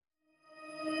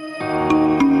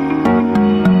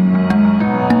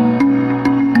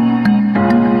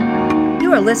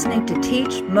listening to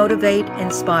Teach, Motivate,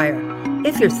 Inspire.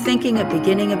 If you're thinking of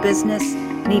beginning a business,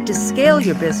 need to scale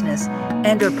your business,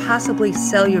 and or possibly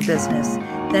sell your business,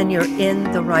 then you're in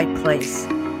the right place.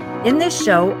 In this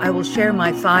show, I will share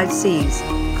my 5 C's: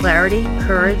 clarity,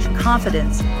 courage,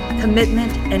 confidence,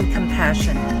 commitment, and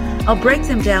compassion. I'll break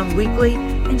them down weekly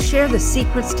and share the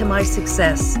secrets to my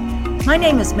success. My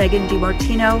name is Megan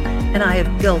DiMartino, and I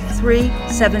have built 3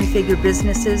 7-figure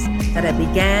businesses that I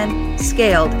began,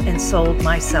 scaled, and sold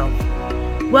myself.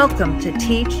 Welcome to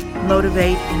Teach,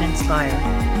 Motivate, and Inspire.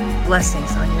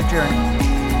 Blessings on your journey.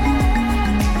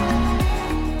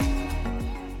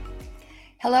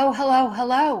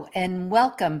 Hello, and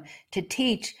welcome to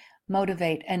Teach,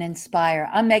 Motivate, and Inspire.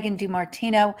 I'm Megan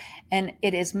DiMartino, and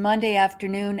it is Monday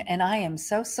afternoon, and I am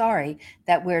so sorry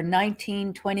that we're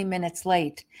 19-20 minutes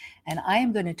late. And I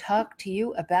am going to talk to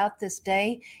you about this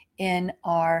day in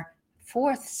our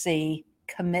 4th C,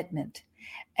 commitment.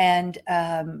 And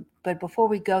but before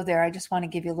we go there, I just want to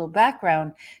give you a little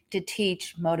background to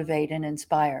Teach, Motivate, and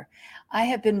Inspire. I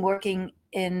have been working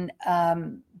in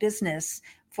business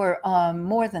for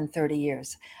more than 30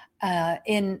 years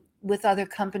with other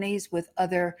companies, with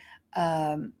other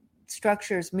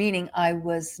structures, meaning I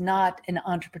was not an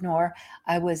entrepreneur.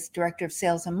 I was director of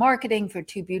sales and marketing for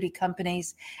 2 beauty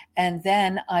companies. And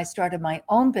then I started my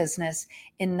own business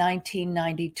in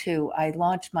 1992. I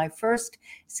launched my first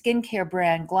skincare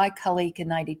brand, Glycolique, in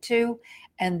 92.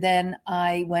 And then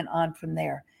I went on from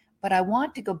there. But I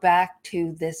want to go back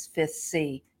to this 5th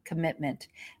C, commitment.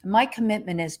 My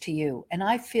commitment is to you. And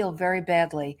I feel very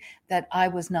badly that I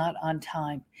was not on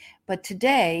time. But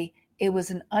today, it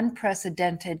was an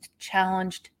unprecedented,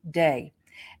 challenged day.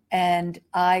 And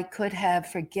I could have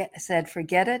said,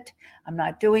 forget it. I'm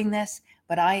not doing this,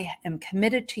 but I am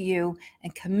committed to you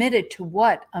and committed to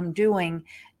what I'm doing,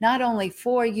 not only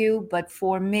for you, but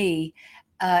for me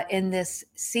in this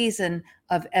season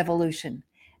of evolution.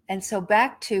 And so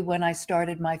back to when I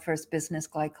started my first business,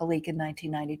 Glycolique, in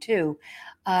 1992,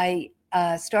 I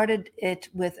started it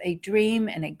with a dream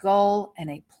and a goal and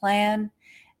a plan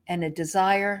and a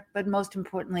desire, but most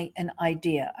importantly, an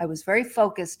idea. I was very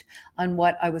focused on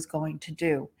what I was going to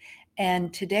do.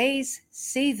 And today's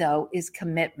C, though, is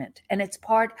commitment. And it's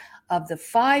part of the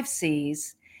 5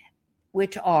 C's,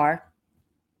 which are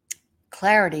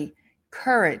clarity,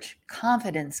 courage,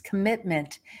 confidence,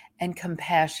 commitment, and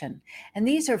compassion. And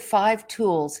these are 5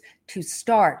 tools to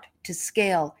start, to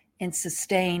scale, and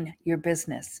sustain your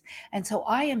business. And so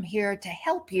I am here to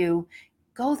help you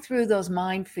go through those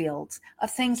minefields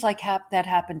of things like that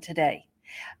happened today.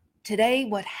 Today,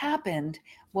 what happened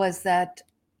was that,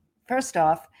 first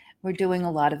off, we're doing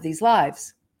a lot of these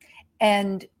lives.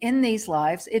 And in these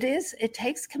lives, it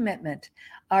takes commitment.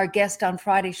 Our guest on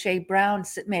Friday, Shay Brown,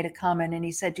 made a comment, and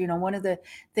he said, one of the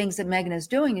things that Megan is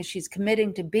doing is she's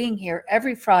committing to being here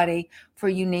every Friday for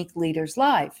Unique Leaders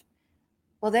Live.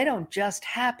 Well, they don't just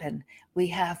happen. We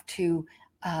have to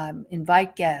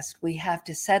invite guests. We have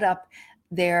to set up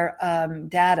their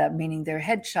data, meaning their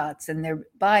headshots and their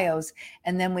bios,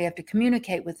 and then we have to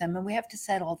communicate with them, and we have to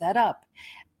set all that up.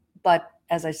 But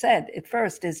as I said, at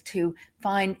first is to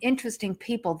find interesting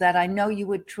people that I know you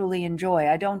would truly enjoy.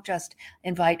 I don't just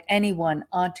invite anyone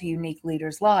onto Unique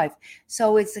Leaders Live.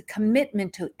 So it's a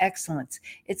commitment to excellence.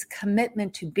 It's a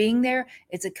commitment to being there.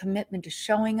 It's a commitment to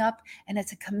showing up, and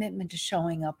it's a commitment to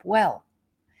showing up well.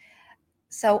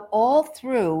 So all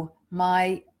through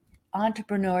my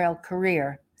entrepreneurial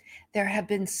career, there have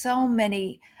been so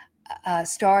many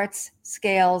starts,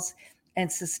 scales,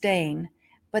 and sustain.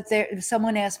 But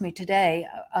someone asked me today,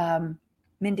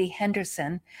 Mindy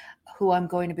Henderson, who I'm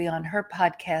going to be on her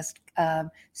podcast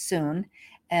soon,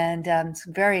 and I'm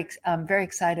very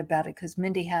excited about it because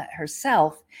Mindy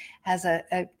herself has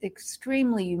an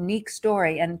extremely unique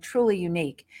story, and truly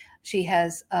unique. She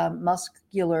has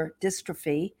muscular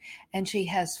dystrophy, and she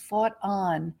has fought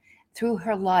on through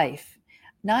her life,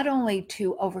 not only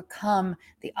to overcome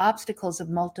the obstacles of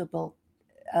multiple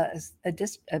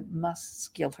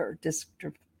muscular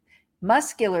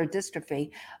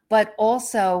dystrophy, but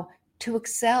also to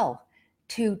excel,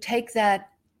 to take that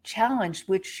challenge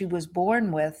which she was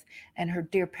born with, and her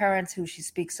dear parents, who she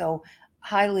speaks so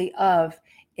highly of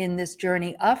in this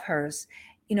journey of hers,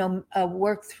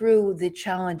 work through the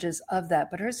challenges of that.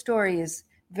 But her story is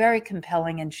very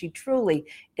compelling, and she truly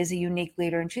is a unique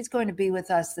leader. And she's going to be with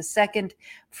us the 2nd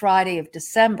Friday of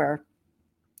December.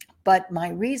 But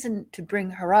my reason to bring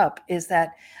her up is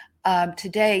that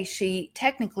today she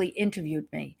technically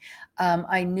interviewed me.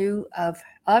 I knew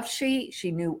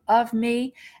she knew of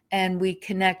me, and we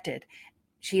connected.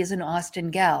 She is an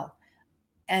Austin gal.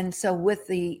 And so with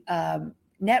the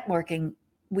networking,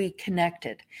 we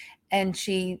connected. and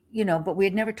she, but we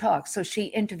had never talked. So she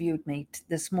interviewed me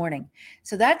this morning.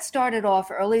 So that started off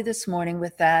early this morning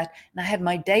with that. And I had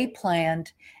my day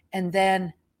planned, and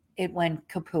then it went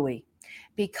kapooey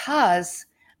because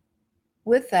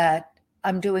with that,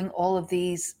 I'm doing all of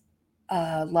these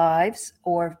lives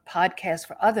or podcasts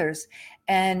for others.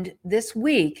 And this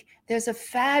week, there's a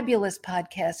fabulous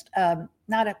podcast,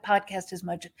 not a podcast as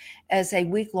much as a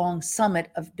week-long summit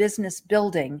of business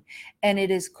building. And it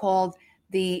is called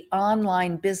the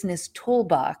Online Business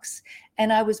Toolbox.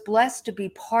 And I was blessed to be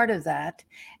part of that.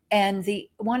 And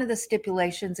one of the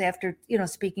stipulations after,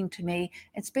 speaking to me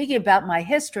and speaking about my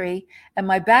history and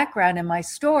my background and my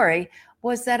story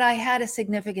was that I had a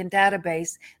significant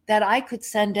database that I could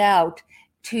send out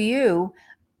to you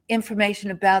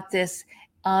information about this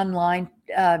online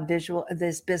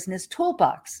this business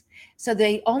toolbox. So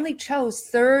they only chose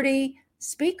 30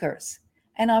 speakers,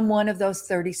 and I'm one of those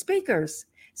 30 speakers.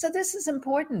 So this is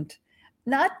important,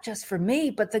 not just for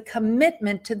me, but the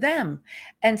commitment to them.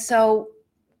 And so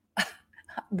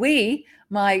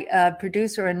my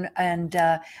producer and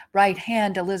right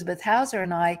hand, Elizabeth Hauser,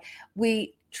 and I,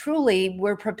 we truly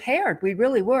were prepared. We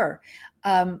really were.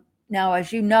 Now,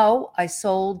 as you know, I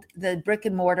sold the brick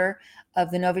and mortar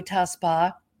of the Novitas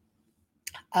Spa,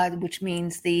 which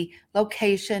means the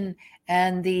location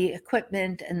and the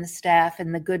equipment and the staff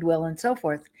and the goodwill and so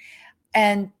forth.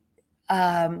 And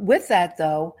with that,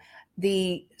 though,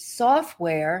 the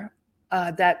software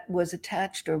that was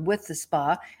attached or with the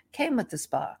spa came with the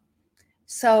spa.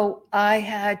 So I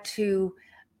had to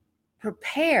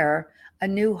prepare a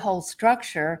new whole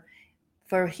structure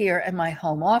for here in my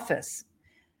home office.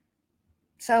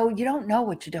 So you don't know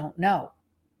what you don't know.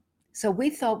 So we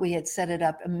thought we had set it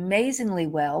up amazingly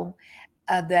well,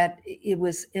 that it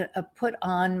was put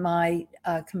on my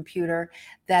computer,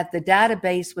 that the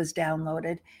database was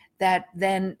downloaded, that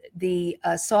then the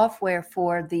software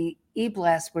for the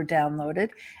eBlast were downloaded.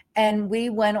 And we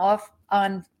went off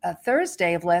on a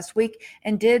Thursday of last week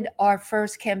and did our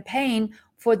first campaign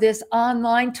for this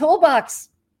online toolbox.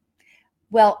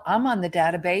 Well, I'm on the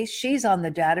database, she's on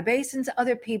the database, and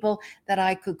other people that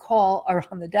I could call are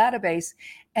on the database.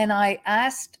 And I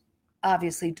asked,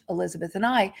 obviously, Elizabeth and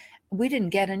I, we didn't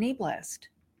get an eBlast.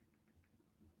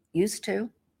 Used to,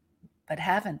 but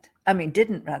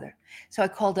didn't rather. So I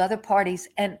called other parties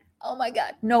and, oh my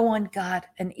God, no one got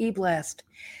an eBlast.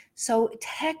 So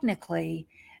technically,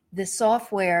 the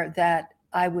software that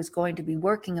I was going to be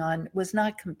working on was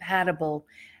not compatible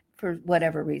for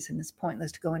whatever reason. It's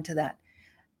pointless to go into that.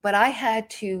 But I had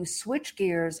to switch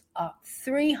gears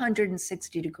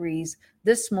 360 degrees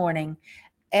this morning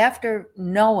after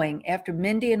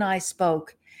Mindy and I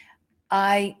spoke.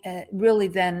 I really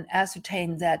then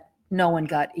ascertained that no one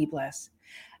got eBlast.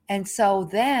 And so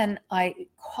then I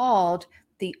called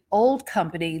the old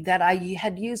company that I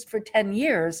had used for 10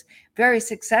 years very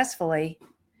successfully.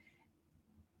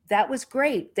 That was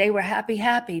great. They were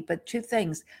happy, but two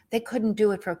things. They couldn't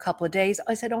do it for a couple of days.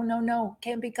 I said, oh, no,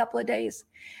 can't be a couple of days.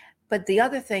 But the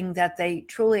other thing that they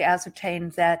truly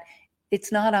ascertained that it's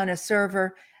not on a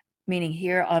server, meaning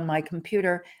here on my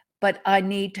computer, but I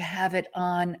need to have it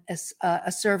on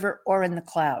a server or in the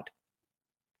cloud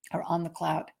or on the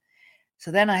cloud.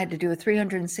 So then I had to do a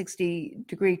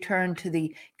 360-degree turn to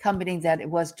the company that it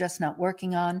was just not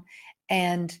working on.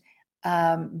 And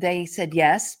they said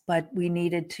yes, but we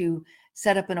needed to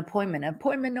set up an appointment.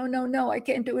 No, I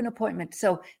can't do an appointment.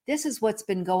 So this is what's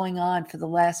been going on for the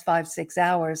last 5-6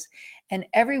 hours. And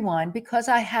everyone, because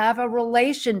I have a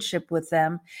relationship with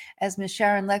them, as Ms.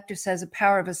 Sharon Lechter says, a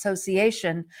power of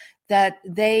association, that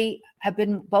they have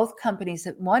been both companies,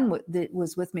 that one that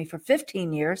was with me for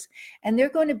 15 years, and they're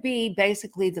going to be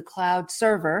basically the cloud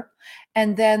server.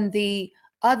 And then the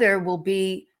other will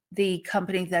be the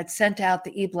company that sent out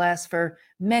the eBlast for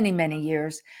many, many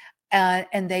years.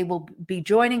 And they will be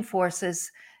joining forces.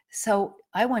 So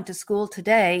I went to school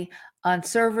today on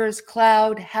servers,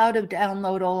 cloud, how to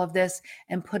download all of this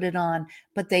and put it on,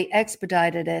 but they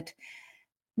expedited it.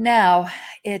 Now,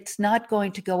 it's not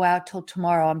going to go out till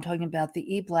tomorrow. I'm talking about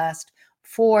the eBlast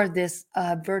for this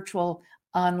virtual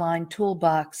online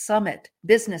toolbox summit,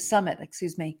 business summit,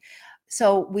 excuse me.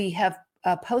 So we have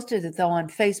posted it though on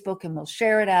Facebook, and we'll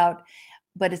share it out,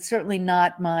 but it's certainly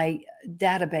not my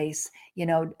database,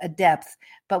 a depth,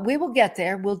 but we will get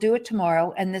there. We'll do it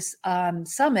tomorrow. And this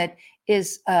summit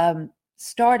is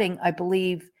starting, I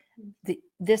believe, the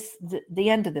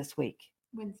end of this week.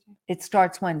 Wednesday. It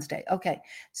starts Wednesday. Okay.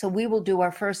 So we will do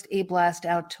our first eBlast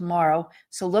out tomorrow.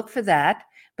 So look for that.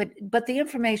 But the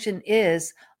information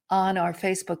is on our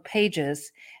Facebook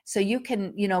pages. So you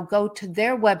can, go to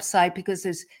their website, because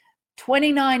there's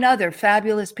 29 other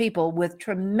fabulous people with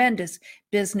tremendous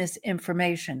business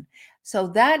information. So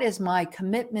that is my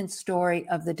commitment story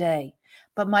of the day.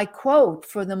 But my quote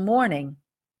for the morning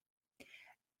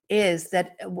is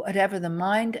that whatever the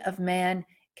mind of man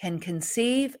can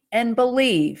conceive and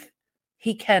believe,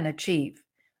 he can achieve,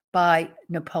 by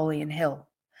Napoleon Hill.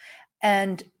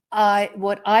 And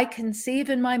what I conceive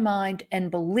in my mind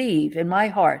and believe in my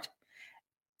heart,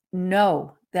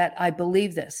 know that I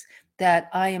believe this, that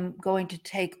I am going to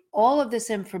take all of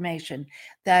this information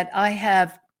that I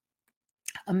have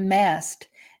amassed,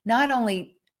 not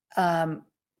only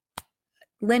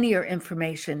linear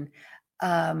information,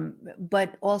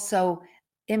 but also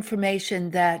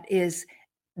information that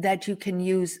you can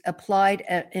use,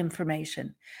 applied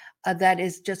information that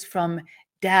is just from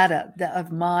data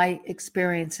of my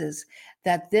experiences,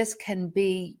 that this can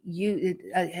be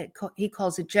he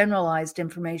calls it generalized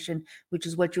information, which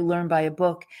is what you learn by a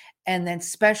book, and then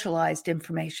specialized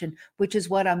information, which is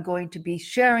what I'm going to be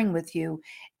sharing with you,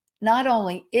 not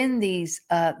only in these,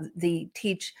 the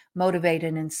Teach, Motivate,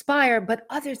 and Inspire, but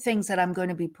other things that I'm going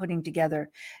to be putting together,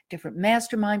 different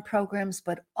mastermind programs,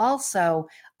 but also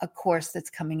a course that's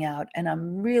coming out. And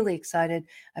I'm really excited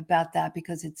about that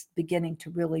because it's beginning to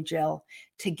really gel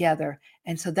together.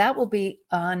 And so that will be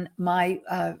on my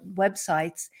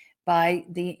websites by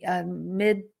the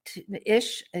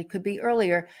mid-ish, it could be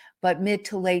earlier, but mid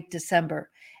to late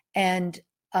December. And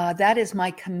that is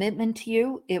my commitment to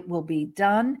you. It will be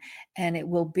done, and it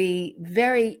will be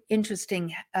very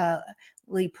interestingly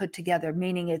put together,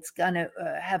 meaning it's going to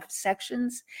have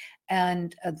sections,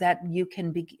 and that you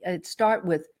can start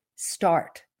with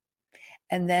start,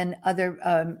 and then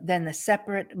then the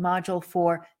separate module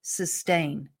for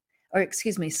sustain, or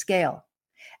excuse me, scale,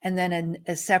 and then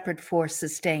a separate for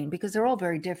sustain, because they're all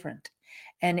very different.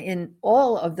 And in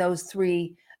all of those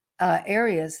three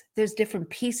areas, there's different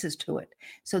pieces to it.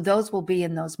 So those will be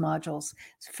in those modules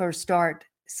for start,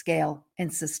 scale,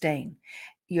 and sustain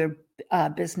your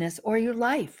business or your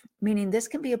life, meaning this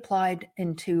can be applied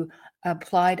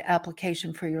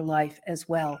application for your life as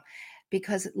well,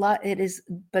 because it is,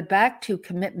 but back to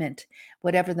commitment,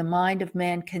 whatever the mind of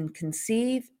man can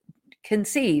conceives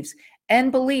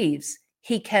and believes,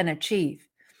 he can achieve.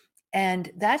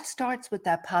 And that starts with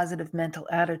that positive mental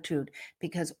attitude,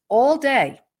 because all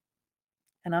day,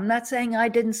 and I'm not saying I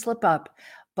didn't slip up,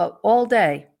 but all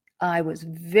day I was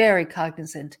very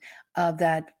cognizant of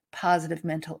that positive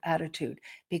mental attitude,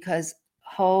 because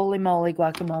holy moly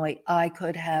guacamole, I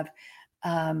could have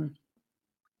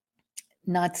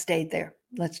not stayed there.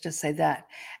 Let's just say that.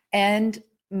 And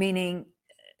meaning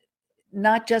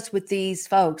not just with these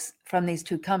folks from these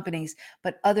two companies,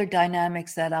 but other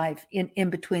dynamics that I've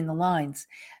in between the lines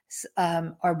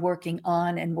are working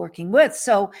on and working with.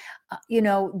 So,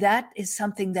 that is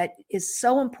something that is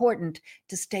so important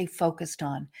to stay focused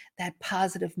on, that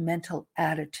positive mental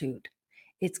attitude.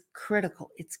 It's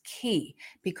critical. It's key,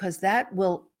 because that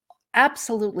will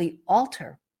absolutely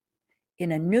alter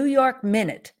in a New York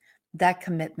minute that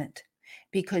commitment,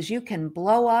 because you can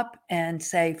blow up and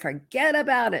say, forget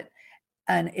about it.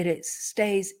 And it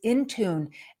stays in tune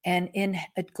and in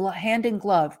hand in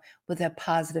glove with a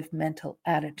positive mental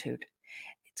attitude.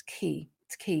 It's key.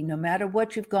 It's key. No matter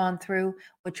what you've gone through,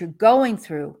 what you're going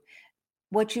through,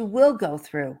 what you will go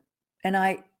through. And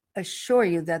I assure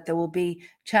you that there will be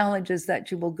challenges that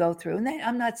you will go through. And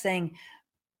I'm not saying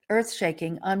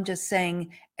earth-shaking. I'm just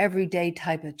saying everyday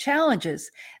type of challenges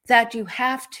that you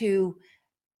have to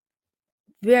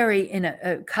very in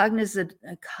a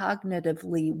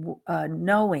cognitively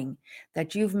knowing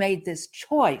that you've made this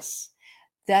choice,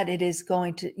 that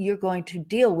you're going to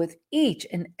deal with each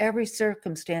and every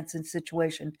circumstance and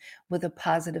situation with a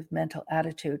positive mental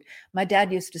attitude. My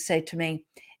dad used to say to me,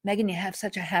 Megan, you have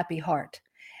such a happy heart.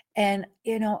 And,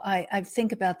 I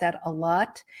think about that a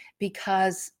lot,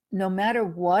 because no matter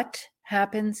what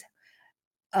happens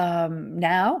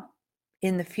now,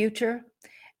 in the future,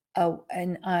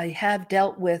 and I have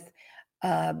dealt with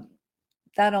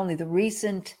not only the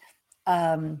recent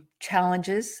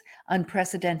challenges,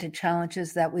 unprecedented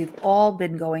challenges that we've all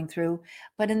been going through,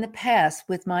 but in the past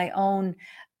with my own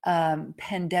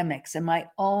pandemics and my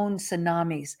own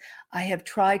tsunamis, I have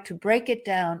tried to break it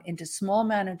down into small,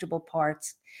 manageable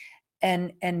parts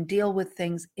and deal with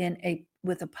things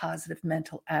with a positive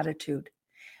mental attitude.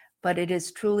 But it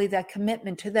is truly that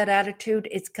commitment to that attitude.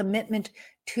 It's commitment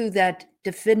to that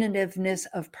definitiveness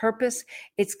of purpose.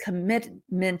 It's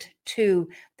commitment to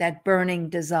that burning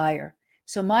desire.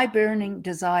 So my burning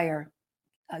desire,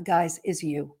 guys, is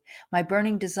you. My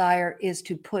burning desire is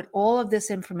to put all of this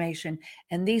information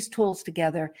and these tools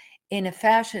together in a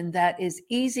fashion that is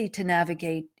easy to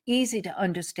navigate, easy to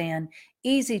understand,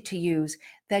 easy to use,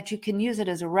 that you can use it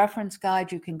as a reference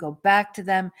guide. You can go back to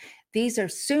them. These are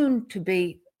soon to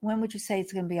be, when would you say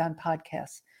it's going to be on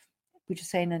podcasts? Would you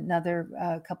say in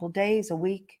another couple days, a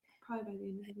week? Probably by the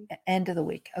end of the week. End of the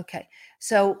week. Okay.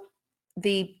 So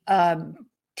the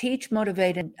Teach,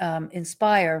 Motivate, and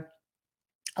Inspire,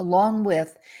 along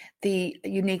with the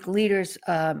Unique Leaders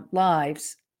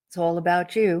Lives, it's all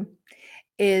about you,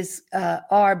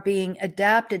 are being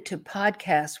adapted to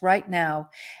podcasts right now.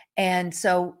 And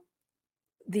so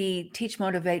the Teach,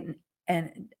 Motivate,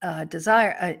 and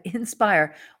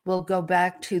Inspire will go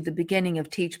back to the beginning of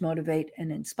Teach, Motivate,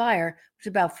 and Inspire, which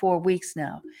is about 4 weeks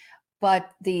now.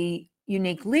 But the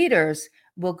Unique Leaders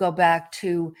will go back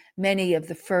to many of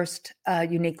the first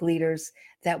Unique Leaders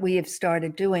that we have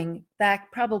started doing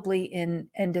back probably in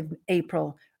end of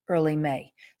April, early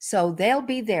May. So they'll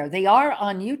be there. They are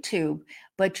on YouTube,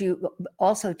 but you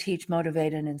also Teach,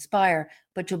 Motivate, and Inspire,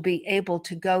 but you'll be able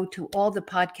to go to all the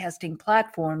podcasting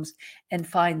platforms and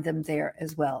find them there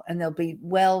as well. And they'll be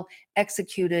well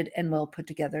executed and well put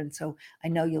together. And so I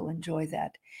know you'll enjoy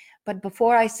that. But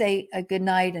before I say a good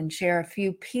night and share a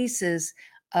few pieces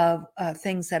of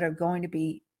things that are going to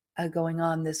be going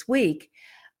on this week,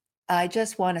 I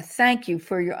just want to thank you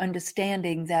for your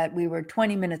understanding that we were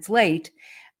 20 minutes late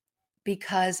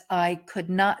because I could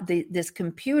not, this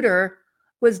computer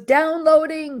was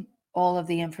downloading all of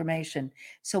the information.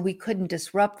 So we couldn't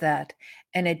disrupt that.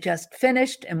 And it just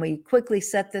finished and we quickly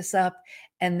set this up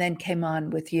and then came on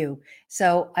with you.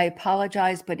 So I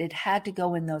apologize, but it had to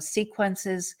go in those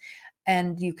sequences.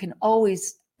 And you can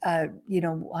always,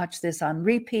 watch this on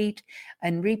repeat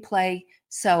and replay.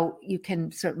 So you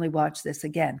can certainly watch this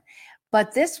again.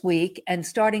 But this week and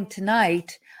starting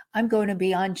tonight, I'm going to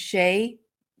be on Shay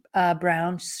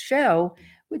Brown's show,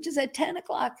 which is at 10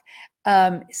 o'clock.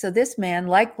 So this man,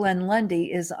 like Glenn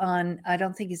Lundy, is on, I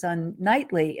don't think he's on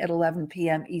nightly at 11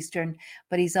 p.m. Eastern,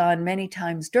 but he's on many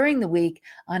times during the week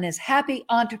on his Happy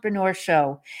Entrepreneur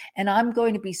Show. And I'm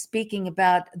going to be speaking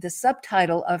about the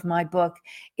subtitle of my book,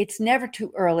 It's Never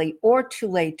Too Early or Too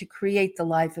Late to Create the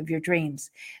Life of Your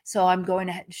Dreams. So I'm going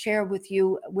to share with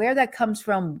you where that comes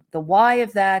from, the why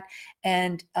of that,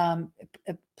 and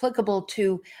applicable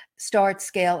to start,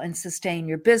 scale, and sustain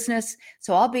your business.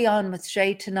 So I'll be on with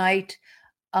Shay tonight.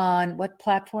 On what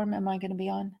platform am I going to be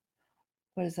on?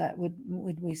 What is that?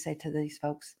 Would we say to these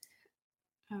folks?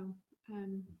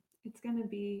 It's going to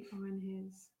be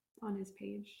on his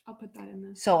page. I'll put that in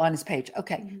the. So on his page.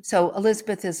 Okay. Mm-hmm. So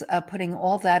Elizabeth is putting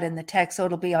all that in the text. So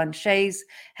it'll be on Shay's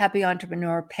Happy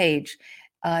Entrepreneur page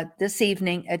this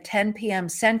evening at 10 p.m.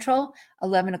 Central,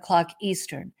 11 o'clock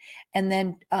Eastern. And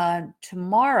then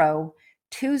tomorrow,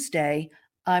 Tuesday,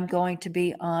 I'm going to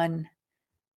be on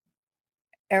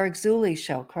Eric Zuley's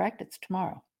show, correct? It's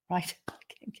tomorrow, right? I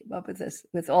can't keep up with this,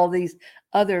 with all these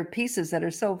other pieces that are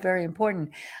so very important.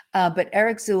 But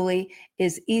Eric Zuley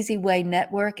is Easy Way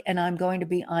Network, and I'm going to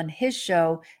be on his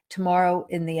show tomorrow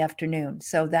in the afternoon.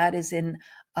 So that is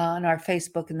on our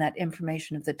Facebook and that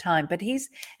information of the time. But he's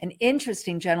an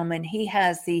interesting gentleman. He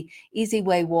has the Easy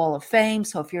Way Wall of Fame.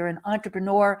 So if you're an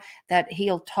entrepreneur, that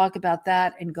he'll talk about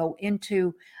that and go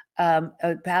into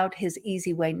about his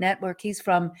Easy Way Network. He's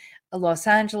from Los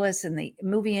Angeles in the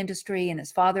movie industry, and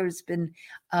his father's been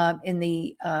in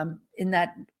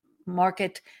that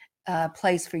market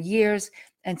place for years.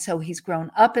 And so he's grown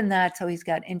up in that. So he's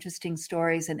got interesting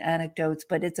stories and anecdotes,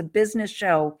 but it's a business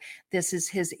show. This is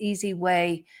his Easy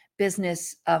Way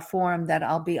business forum that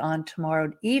I'll be on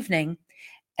tomorrow evening.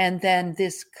 And then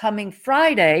this coming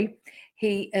Friday,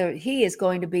 he is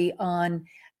going to be on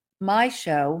my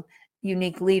show,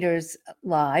 Unique Leaders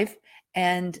Live.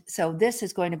 And so this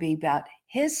is going to be about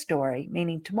his story,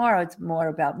 meaning tomorrow it's more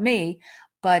about me,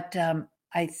 but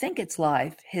I think it's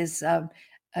live, his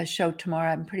show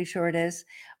tomorrow. I'm pretty sure it is.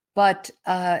 But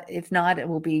if not, it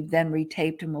will be then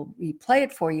retaped and we'll replay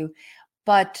it for you.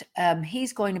 But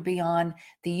he's going to be on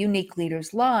the Unique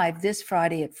Leaders Live this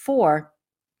Friday at 4.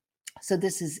 So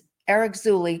this is Eric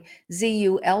Zuley,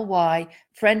 Zuly.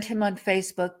 Friend him on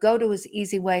Facebook. Go to his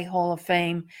Easy Way Hall of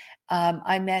Fame.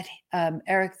 I met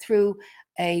Eric through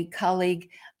a colleague,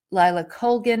 Lila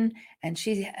Colgan, and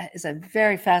she is a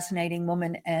very fascinating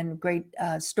woman and great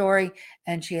story.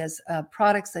 And she has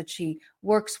products that she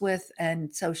works with.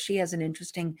 And so she has an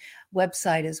interesting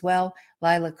website as well,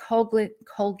 Lila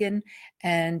Colgan.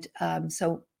 And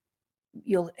so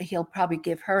he'll probably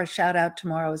give her a shout out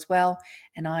tomorrow as well.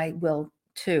 And I will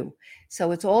too.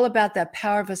 So it's all about that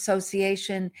power of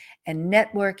association and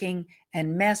networking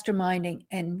and masterminding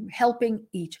and helping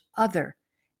each other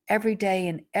every day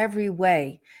in every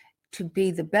way to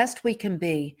be the best we can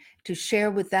be, to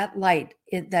share with that light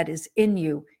that is in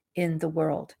you in the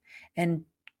world. And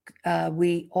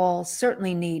we all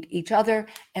certainly need each other,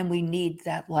 and we need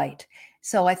that light.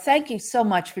 So I thank you so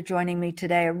much for joining me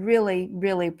today. I really,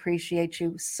 really appreciate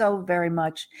you so very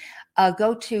much.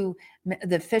 Go to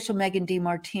the official Megan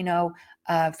DiMartino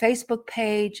Facebook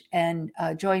page and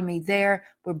join me there.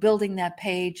 We're building that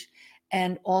page.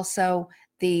 And also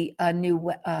the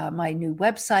my new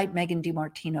website,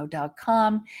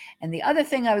 megandimartino.com. And the other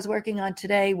thing I was working on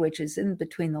today, which is in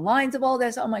between the lines of all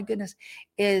this, oh my goodness,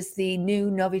 is the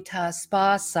new Novitas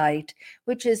Spa site,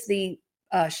 which is the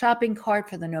shopping cart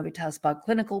for the Novitas Spa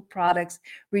clinical products,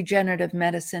 regenerative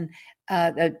medicine,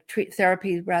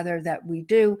 therapy rather, that we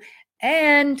do,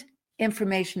 and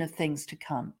information of things to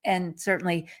come. And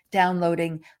certainly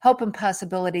downloading Hope and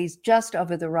Possibilities just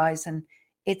over the horizon.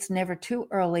 It's never too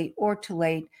early or too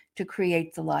late to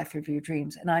create the life of your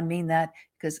dreams. And I mean that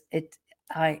because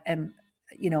I am,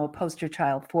 a poster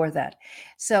child for that.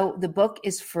 So the book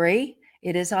is free.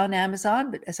 It is on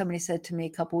Amazon, but somebody said to me a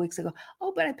couple of weeks ago,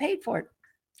 oh, but I paid for it.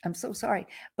 I'm so sorry.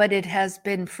 But it has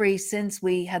been free since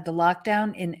we had the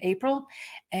lockdown in April.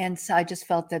 And so I just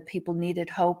felt that people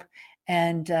needed hope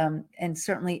and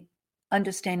certainly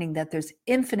understanding that there's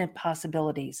infinite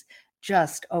possibilities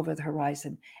just over the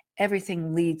horizon.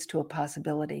 Everything leads to a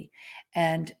possibility,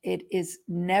 and it is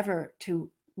never too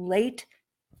late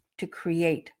to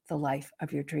create the life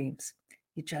of your dreams.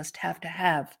 You just have to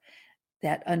have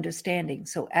that understanding.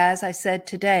 So as I said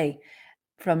today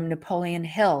from Napoleon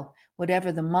Hill,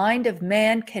 whatever the mind of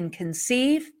man can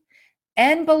conceive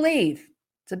and believe,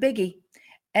 it's a biggie,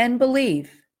 and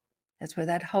believe. That's where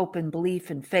that hope and belief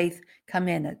and faith come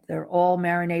in. They're all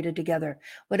marinated together.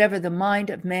 Whatever the mind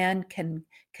of man can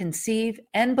conceive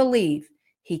and believe,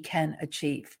 he can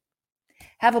achieve.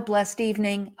 Have a blessed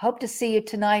evening. Hope to see you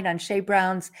tonight on Shay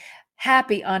Brown's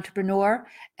Happy Entrepreneur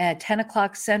at 10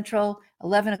 o'clock Central,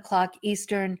 11 o'clock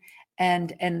Eastern,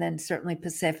 and then certainly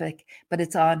Pacific. But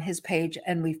it's on his page,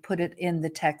 and we've put it in the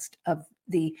text of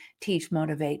the Teach,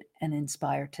 Motivate, and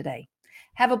Inspire today.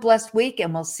 Have a blessed week,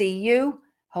 and we'll see you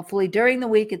hopefully during the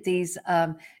week at these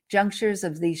junctures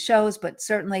of these shows, but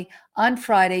certainly on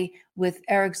Friday with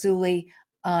Eric Zuley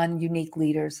on Unique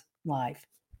Leaders Live.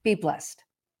 Be blessed.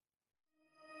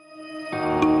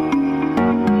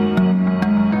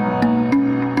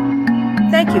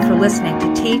 Thank you for listening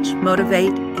to Teach,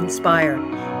 Motivate, Inspire.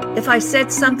 If I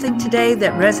said something today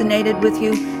that resonated with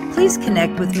you, please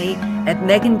connect with me at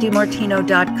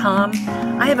megandimartino.com.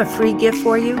 I have a free gift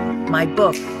for you, my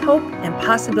book, Hope and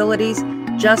Possibilities,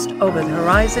 Just Over the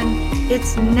Horizon.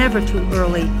 It's never too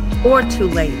early or too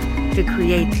late to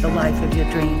create the life of your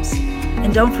dreams.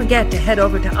 And don't forget to head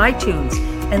over to iTunes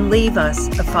and leave us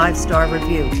a 5-star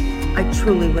review. I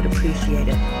truly would appreciate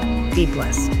it. Be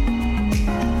blessed.